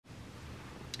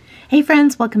Hey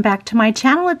friends, welcome back to my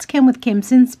channel. It's Kim with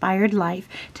Kim's Inspired Life.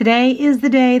 Today is the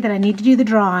day that I need to do the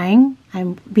drawing.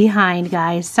 I'm behind,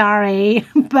 guys, sorry,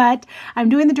 but I'm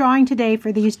doing the drawing today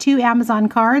for these two Amazon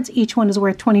cards. Each one is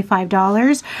worth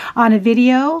 $25 on a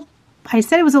video. I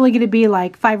said it was only going to be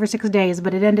like 5 or 6 days,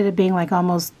 but it ended up being like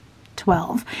almost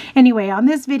 12. Anyway, on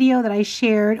this video that I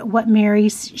shared what Mary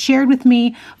shared with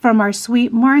me from our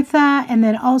Sweet Martha, and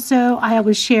then also I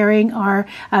was sharing our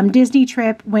Disney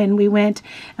trip when we went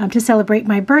to celebrate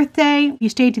my birthday. You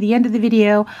stayed to the end of the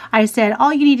video. I said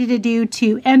all you needed to do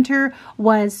to enter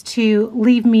was to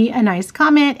leave me a nice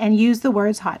comment and use the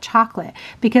words hot chocolate,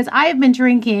 because I have been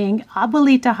drinking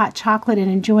Abuelita hot chocolate and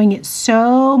enjoying it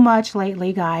so much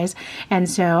lately, guys. And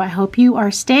so I hope you are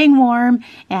staying warm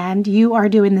and you are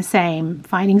doing the same.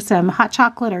 Finding some hot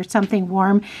chocolate or something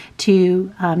warm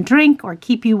to drink or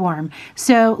keep you warm.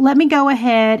 So let me go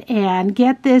ahead and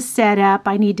get this set up.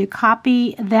 I need to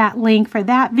copy that link for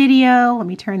that video. Let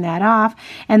me turn that off.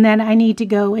 And then I need to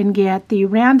go and get the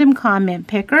random comment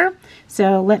picker.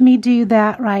 So let me do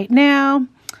that right now.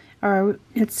 Or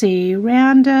let's see,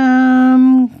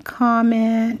 random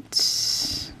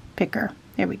comment picker.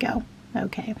 There we go.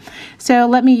 Okay. So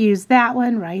let me use that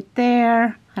one right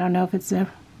there. I don't know if it's the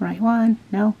right one.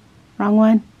 No, wrong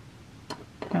one.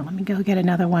 Here, let me go get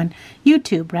another one.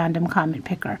 YouTube random comment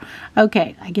picker.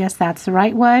 Okay, I guess that's the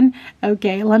right one.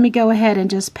 Okay, let me go ahead and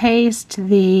just paste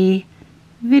the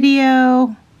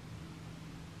video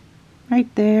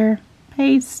right there.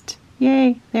 Paste.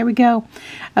 Yay, there we go.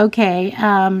 Okay,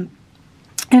 and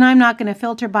I'm not going to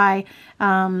filter by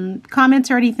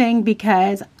comments or anything,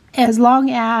 because as long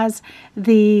as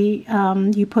the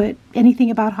you put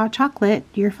anything about hot chocolate,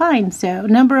 you're fine. So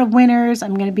number of winners,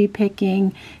 I'm going to be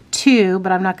picking 2,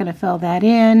 but I'm not going to fill that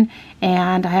in,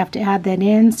 and I have to add that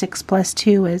in. 6 plus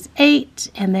 2 is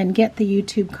 8, and then get the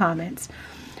YouTube comments.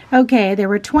 Okay, there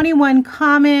were 21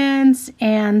 comments,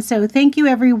 and so thank you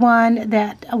everyone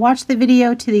that watched the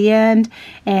video to the end.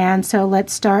 And so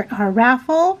let's start our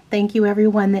raffle. Thank you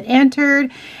everyone that entered.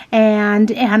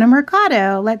 And Anna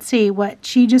Mercado, let's see what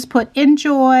she just put.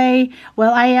 Enjoy.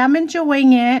 Well, I am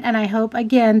enjoying it, and I hope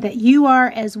again that you are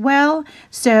as well.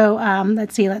 So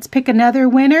let's see, let's pick another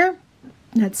winner.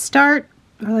 Let's start,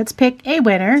 or let's pick a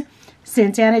winner,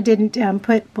 since Anna didn't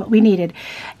put what we needed.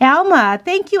 Alma,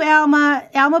 thank you, Alma.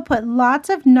 Alma put lots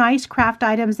of nice craft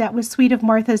items. That was sweet of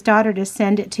Martha's daughter to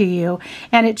send it to you.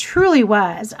 And it truly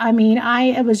was. I mean,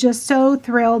 I was just so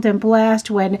thrilled and blessed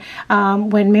when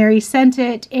Mary sent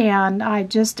it. And I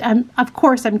just, of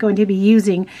course, I'm going to be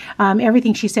using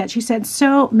everything she sent. She sent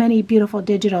so many beautiful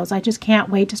digitals. I just can't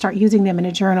wait to start using them in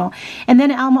a journal. And then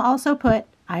Alma also put,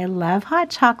 I love hot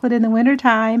chocolate in the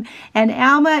wintertime. And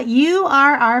Alma, you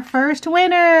are our first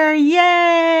winner.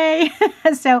 Yay!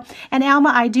 So, and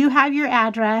Alma, I do have your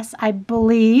address, I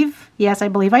believe. Yes, I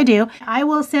believe I do. I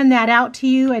will send that out to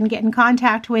you and get in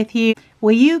contact with you.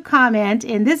 Will you comment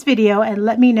in this video and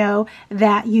let me know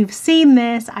that you've seen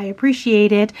this? I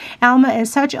appreciate it. Alma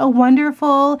is such a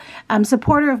wonderful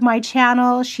supporter of my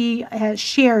channel. She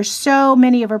shares so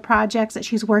many of her projects that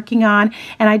she's working on,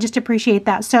 and I just appreciate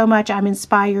that so much. I'm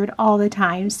inspired all the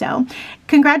time. So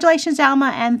congratulations,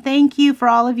 Alma, and thank you for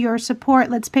all of your support.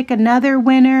 Let's pick another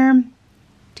winner.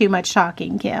 Too much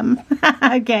talking, Kim.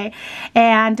 Okay.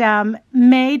 And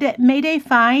Mayday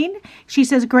Fine, she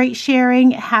says, great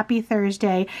sharing. Happy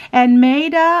Thursday. And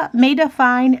Mayda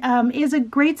Fine is a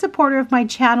great supporter of my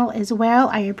channel as well.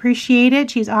 I appreciate it.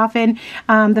 She's often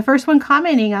the first one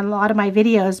commenting on a lot of my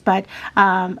videos. But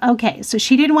okay, so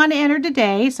she didn't want to enter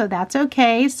today, so that's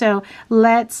okay. So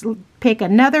let's pick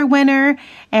another winner.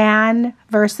 And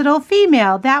Versatile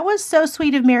Female, that was so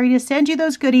sweet of Mary to send you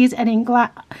those goodies, and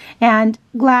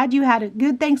glad you had a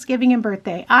good Thanksgiving and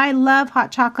birthday. I love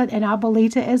hot chocolate, and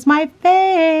Abuelita is my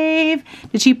fave.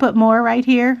 Did she put more right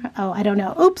here? Oh, I don't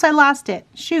know. Oops, I lost it.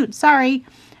 Shoot, sorry.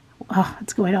 Oh,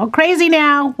 it's going all crazy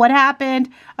now. What happened?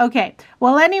 Okay,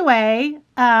 well anyway,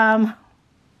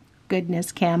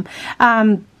 goodness, Kim.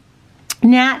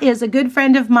 Nat is a good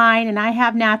friend of mine, and I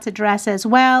have Nat's address as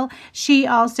well. She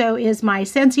also is my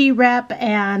Scentsy rep,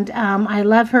 and I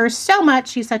love her so much.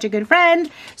 She's such a good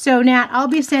friend. So Nat, I'll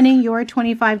be sending your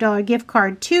 $25 gift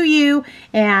card to you,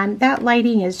 and that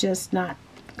lighting is just not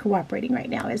cooperating right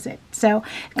now, is it? So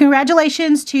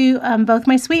congratulations to both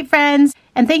my sweet friends,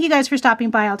 and thank you guys for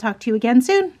stopping by. I'll talk to you again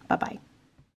soon. Bye-bye.